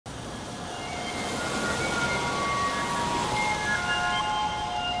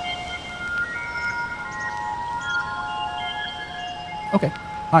Okay.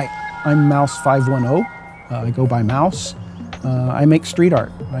 Hi, I'm Mows510. I go by Mows. I make street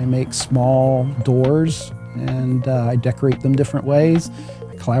art. I make small doors and I decorate them different ways.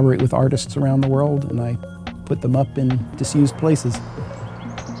 I collaborate with artists around the world and I put them up in disused places.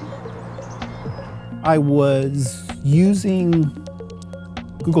 I was using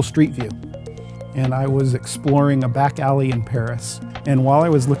Google Street View and I was exploring a back alley in Paris. And while I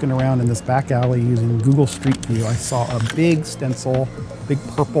was looking around in this back alley using Google Street View, I saw a big stencil, big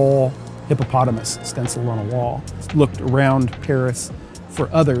purple hippopotamus stencil on a wall. Looked around Paris for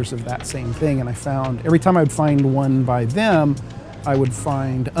others of that same thing, and I found, every time I would find one by them, I would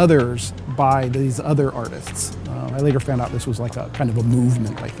find others by these other artists. I later found out this was like a kind of a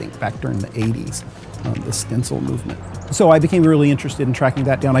movement, I think, back during the 80s, the stencil movement. So I became really interested in tracking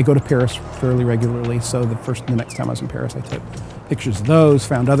that down. I go to Paris fairly regularly, so the next time I was in Paris, I took pictures of those,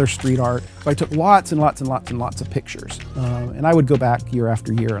 found other street art. So I took lots and lots and lots and lots of pictures. And I would go back year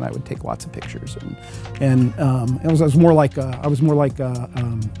after year and I would take lots of pictures. I was more like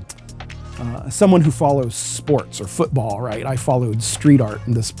someone who follows sports or football, right? I followed street art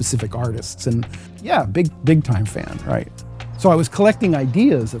and the specific artists, and yeah, big time fan, right? So I was collecting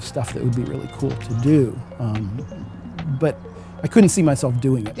ideas of stuff that would be really cool to do, but I couldn't see myself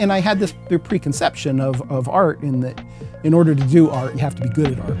doing it. And I had this preconception of art in that in order to do art, you have to be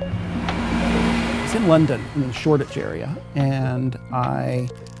good at art. I was in London, in the Shoreditch area, and I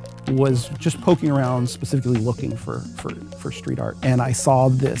was just poking around, specifically looking for street art. And I saw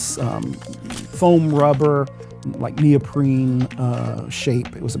this foam rubber, like neoprene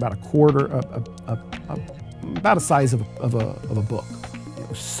shape. It was about a quarter, about a size of a book. It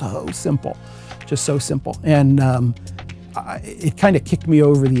was so simple, just so simple. And it kind of kicked me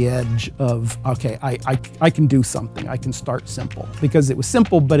over the edge of, okay, I can do something. I can start simple, because it was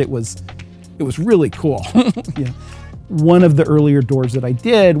simple, but it was really cool. Yeah. One of the earlier doors that I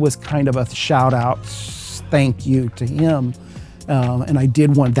did was kind of a shout out, thank you to him. And I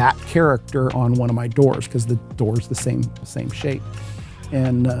did that character on one of my doors because the door's the same shape.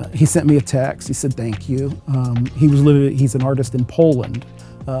 And he sent me a text. He said, thank you. He's an artist in Poland.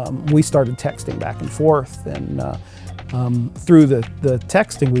 We started texting back and forth, and through the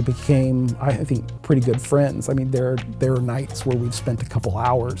texting, we became, I think, pretty good friends. I mean, there are nights where we've spent a couple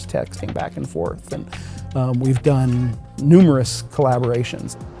hours texting back and forth, and we've done numerous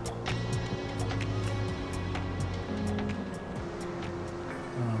collaborations.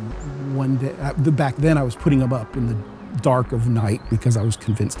 One day, back then, I was putting them up in the dark of night because I was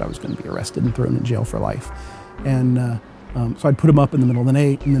convinced I was going to be arrested and thrown in jail for life. And so I'd put them up in the middle of the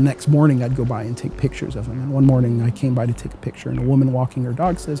night, and the next morning I'd go by and take pictures of them. And one morning I came by to take a picture, and a woman walking her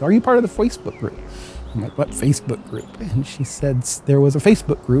dog says, "Are you part of the Facebook group?" I'm like, "What Facebook group?" And she said there was a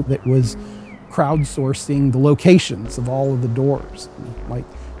Facebook group that was crowdsourcing the locations of all of the doors.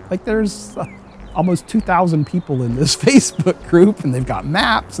 Like there's almost 2,000 people in this Facebook group, and they've got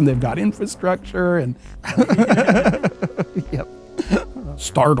maps and they've got infrastructure, and yep.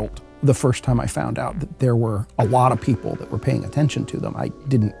 Startled the first time I found out that there were a lot of people that were paying attention to them. I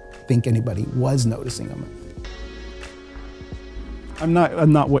didn't think anybody was noticing them. I'm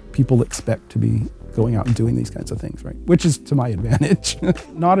not what people expect to be going out and doing these kinds of things, right? Which is to my advantage.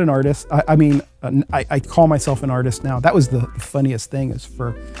 Not an artist. I call myself an artist now. That was the funniest thing, is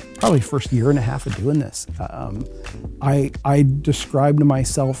for probably the first year and a half of doing this. I described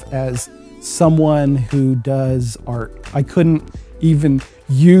myself as someone who does art. I couldn't even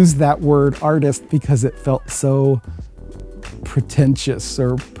use that word artist because it felt so pretentious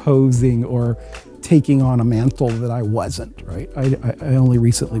or posing or taking on a mantle that I wasn't, right? I only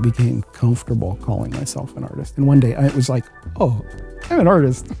recently became comfortable calling myself an artist. And one day it was like, oh, I'm an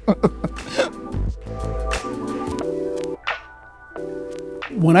artist.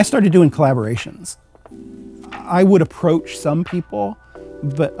 When I started doing collaborations, I would approach some people,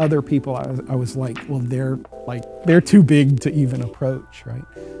 but other people I was like, well, they're too big to even approach, right?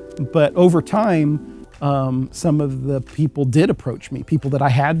 But over time, some of the people did approach me, people that I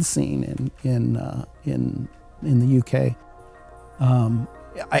had seen in the UK.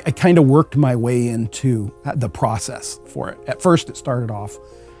 I kind of worked my way into the process for it. At first, it started off,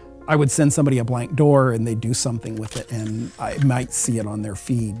 I would send somebody a blank door and they'd do something with it, and I might see it on their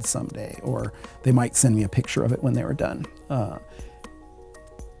feed someday, or they might send me a picture of it when they were done.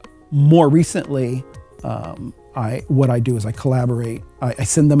 More recently, what I do is I collaborate. I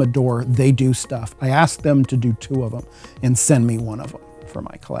send them a door, they do stuff. I ask them to do 2 of them and send me 1 of them for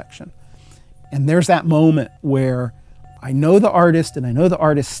my collection. And there's that moment where I know the artist and I know the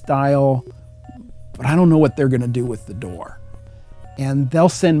artist's style, but I don't know what they're gonna do with the door. And they'll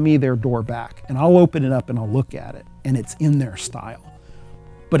send me their door back, and I'll open it up and I'll look at it, and it's in their style.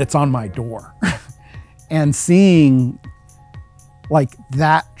 but it's on my door. And seeing like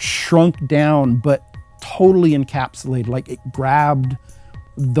that shrunk down, but totally encapsulated, like it grabbed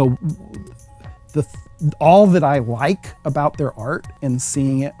all that I like about their art and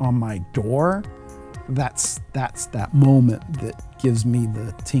seeing it on my door, that's that moment that gives me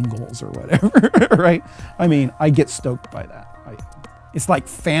the tingles or whatever, right? I mean, I get stoked by that. It's like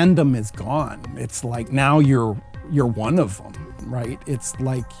fandom is gone. It's like now you're one of them, right? It's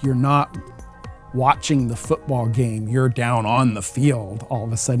like you're not watching the football game, you're down on the field all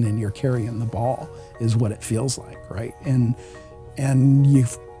of a sudden and you're carrying the ball is what it feels like, right? And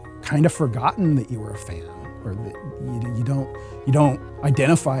you've kind of forgotten that you were a fan, or that you don't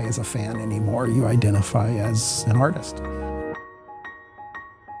identify as a fan anymore, you identify as an artist.